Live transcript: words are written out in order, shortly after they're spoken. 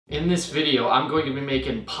In this video, I'm going to be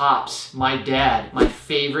making Pops, my dad, my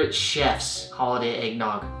favorite chef's holiday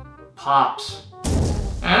eggnog. Pops.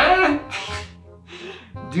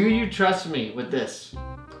 Do you trust me with this?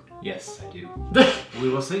 Yes, I do. We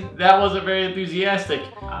will see. That wasn't very enthusiastic.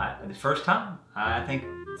 The first time, I think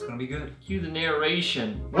it's gonna be good. Cue the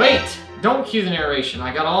narration. Wait! Don't cue the narration.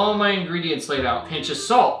 I got all my ingredients laid out. Pinch of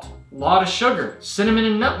salt, a lot of sugar, cinnamon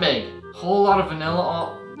and nutmeg, whole lot of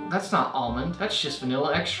vanilla. That's not almond, that's just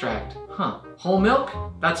vanilla extract. Huh. Whole milk?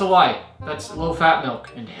 That's a lie. That's low-fat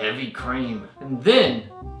milk and heavy cream. And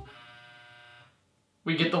then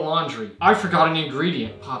we get the laundry. I forgot an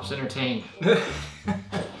ingredient. Pops entertained.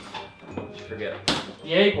 Forget.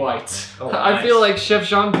 The egg whites. Oh, I nice. feel like Chef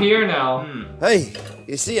Jean-Pierre now. Hey,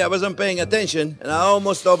 you see, I wasn't paying attention, and I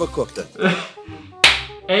almost overcooked it.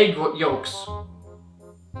 Egg yolks.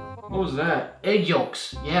 What was that? Egg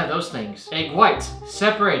yolks. Yeah, those things. Egg whites.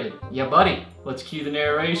 Separated. Yeah, buddy. Let's cue the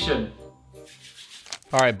narration.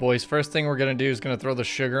 All right, boys. First thing we're going to do is going to throw the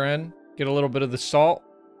sugar in. Get a little bit of the salt.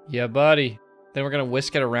 Yeah, buddy. Then we're going to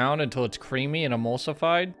whisk it around until it's creamy and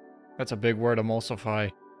emulsified. That's a big word, emulsify.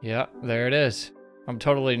 Yeah, there it is. I'm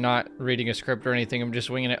totally not reading a script or anything. I'm just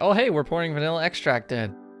winging it. Oh, hey, we're pouring vanilla extract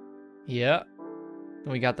in. Yeah.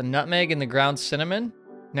 Then we got the nutmeg and the ground cinnamon.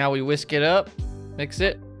 Now we whisk it up. Mix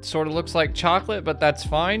it. Sort of looks like chocolate, but that's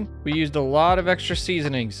fine. We used a lot of extra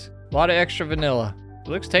seasonings. A lot of extra vanilla. It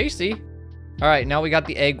looks tasty. All right, now we got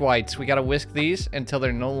the egg whites. We got to whisk these until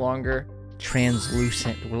they're no longer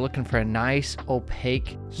translucent. We're looking for a nice,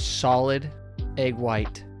 opaque, solid egg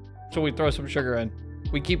white. So we throw some sugar in.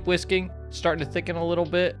 We keep whisking, starting to thicken a little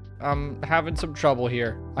bit. I'm having some trouble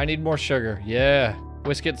here. I need more sugar. Yeah.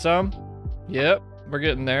 Whisk it some. Yep, we're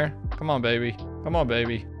getting there. Come on, baby. Come on,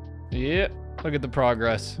 baby. Yep. Look at the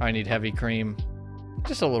progress. I need heavy cream.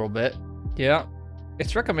 Just a little bit. Yeah.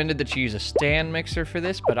 It's recommended that you use a stand mixer for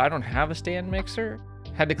this, but I don't have a stand mixer.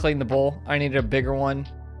 Had to clean the bowl. I needed a bigger one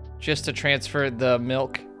just to transfer the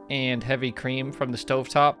milk and heavy cream from the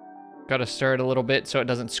stovetop. Got to stir it a little bit so it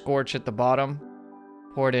doesn't scorch at the bottom.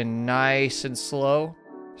 Pour it in nice and slow.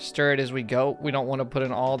 Stir it as we go. We don't want to put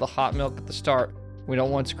in all the hot milk at the start. We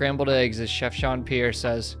don't want scrambled eggs, as Chef Jean-Pierre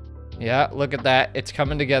says. Yeah, look at that. It's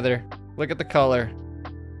coming together. Look at the color.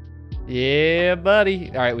 Yeah, buddy.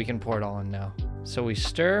 All right, we can pour it all in now. So we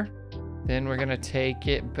stir. Then we're going to take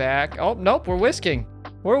it back. Oh, nope, we're whisking.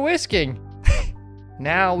 We're whisking.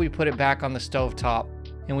 Now we put it back on the stovetop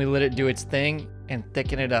and we let it do its thing and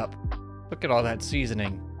thicken it up. Look at all that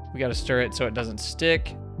seasoning. We got to stir it so it doesn't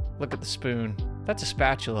stick. Look at the spoon. That's a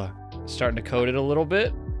spatula. Starting to coat it a little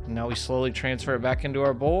bit. And now we slowly transfer it back into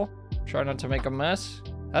our bowl. Try not to make a mess.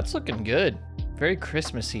 That's looking good. Very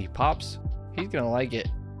Christmassy. Pops, he's gonna like it.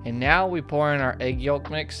 And now we pour in our egg yolk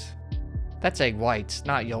mix. That's egg whites,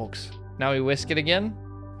 not yolks. Now we whisk it again.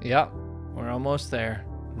 Yep, we're almost there.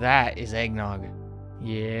 That is eggnog.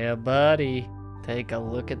 Yeah, buddy. Take a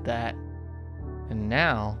look at that. And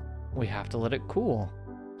now we have to let it cool.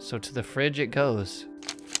 So to the fridge it goes.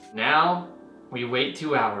 Now we wait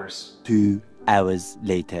 2 hours. 2 hours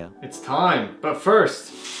later. It's time. But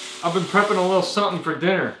first, I've been prepping a little something for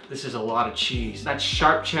dinner. This is a lot of cheese. That's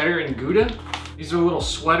sharp cheddar and Gouda. These are little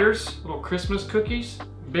sweaters, little Christmas cookies.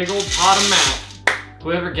 Big old pot of mac.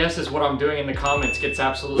 Whoever guesses what I'm doing in the comments gets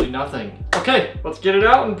absolutely nothing. Okay, let's get it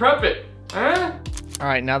out and prep it. Huh? All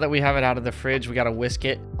right, now that we have it out of the fridge, we gotta whisk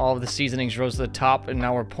it. All of the seasonings rose to the top and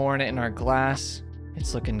now we're pouring it in our glass.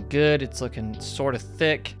 It's looking good. It's looking sort of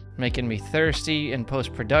thick, making me thirsty in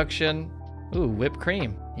post-production. Ooh, whipped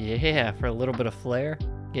cream. Yeah, for a little bit of flair.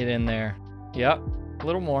 Get in there. Yep, a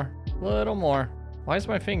little more, little more. Why is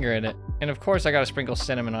my finger in it? And of course I gotta sprinkle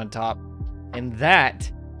cinnamon on top. And that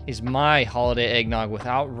is my holiday eggnog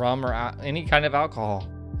without rum or any kind of alcohol.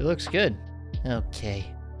 It looks good. Okay,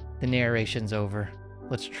 the narration's over.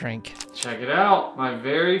 Let's drink. Check it out. My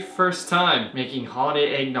very first time making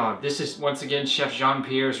holiday eggnog. This is once again Chef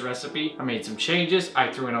Jean-Pierre's recipe. I made some changes.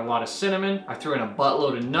 I threw in a lot of cinnamon. I threw in a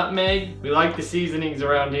buttload of nutmeg. We like the seasonings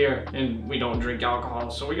around here and we don't drink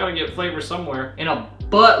alcohol, so we gotta get flavor somewhere. And a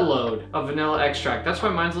buttload of vanilla extract. That's why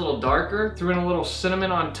mine's a little darker. Threw in a little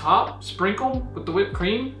cinnamon on top. Sprinkle with the whipped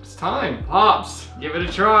cream. It's time. Pops, give it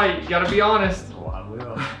a try. You gotta be honest. Oh, I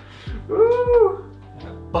will. Woo!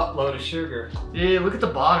 Buttload of sugar. Yeah, look at the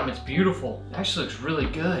bottom. It's beautiful. It actually looks really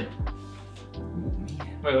good. Ooh,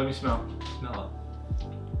 man. Wait, let me smell. Smell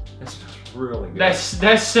it. That smells really good.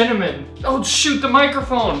 That's cinnamon. Oh, shoot, the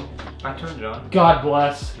microphone. I turned it on. God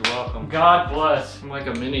bless. You're welcome. God bless. I'm like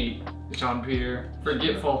a mini Jean-Pierre.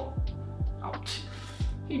 Forgetful. Oh,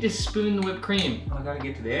 he just spooned the whipped cream. Oh, I gotta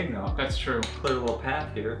get to the eggnog. That's true. Clear a little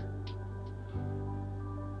path here.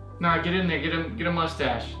 Nah, get in there. Get a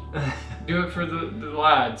mustache. Do it for the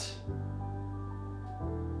lads.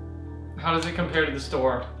 How does it compare to the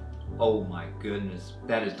store? Oh my goodness,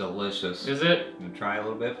 that is delicious. Is it? I'm gonna try a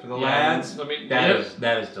little bit for the Yeah, lads. let me- That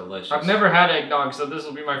yep. is delicious. I've never had eggnog, so this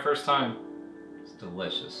will be my first time. It's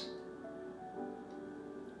delicious.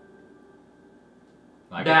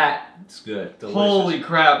 Like That's good. Delicious. holy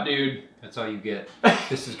crap, dude. That's all you get.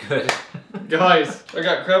 This is good. Guys, I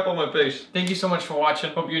got crap on my face. Thank you so much for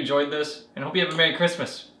watching. Hope you enjoyed this, and hope you have a Merry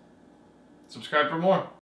Christmas. Subscribe for more.